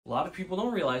lot of people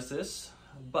don't realize this,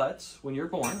 but when you're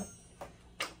born,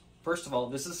 first of all,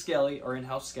 this is Skelly, our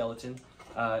in-house skeleton.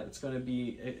 It's going to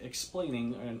be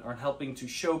explaining or helping to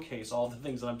showcase all the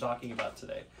things that I'm talking about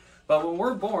today. But when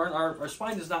we're born, our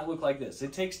spine does not look like this.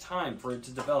 It takes time for it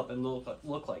to develop and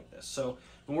look like this. So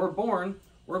when we're born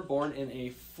in a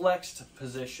flexed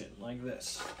position like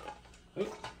this.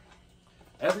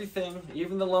 Everything,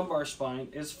 even the lumbar spine,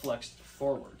 is flexed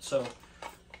forward. So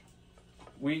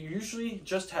we usually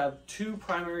just have two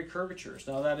primary curvatures.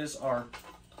 Now that is our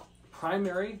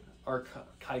primary, our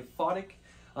kyphotic,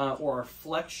 or our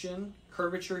flexion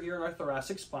curvature here in our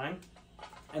thoracic spine,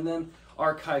 and then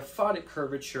our kyphotic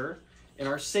curvature in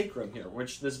our sacrum here,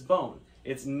 which this bone,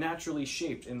 it's naturally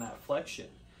shaped in that flexion.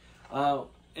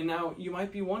 And now you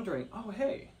might be wondering, oh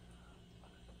hey,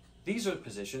 these are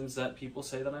positions that people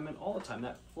say that I'm in all the time,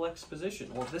 that flex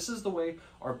position. Well, this is the way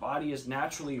our body is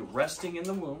naturally resting in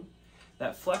the womb,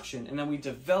 that flexion, and then we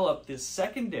develop this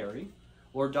secondary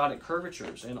lordotic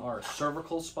curvatures in our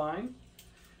cervical spine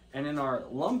and in our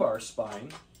lumbar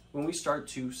spine when we start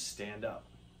to stand up.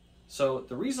 So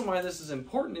the reason why this is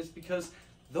important is because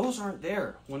those aren't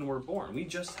there when we're born. We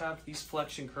just have these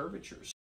flexion curvatures.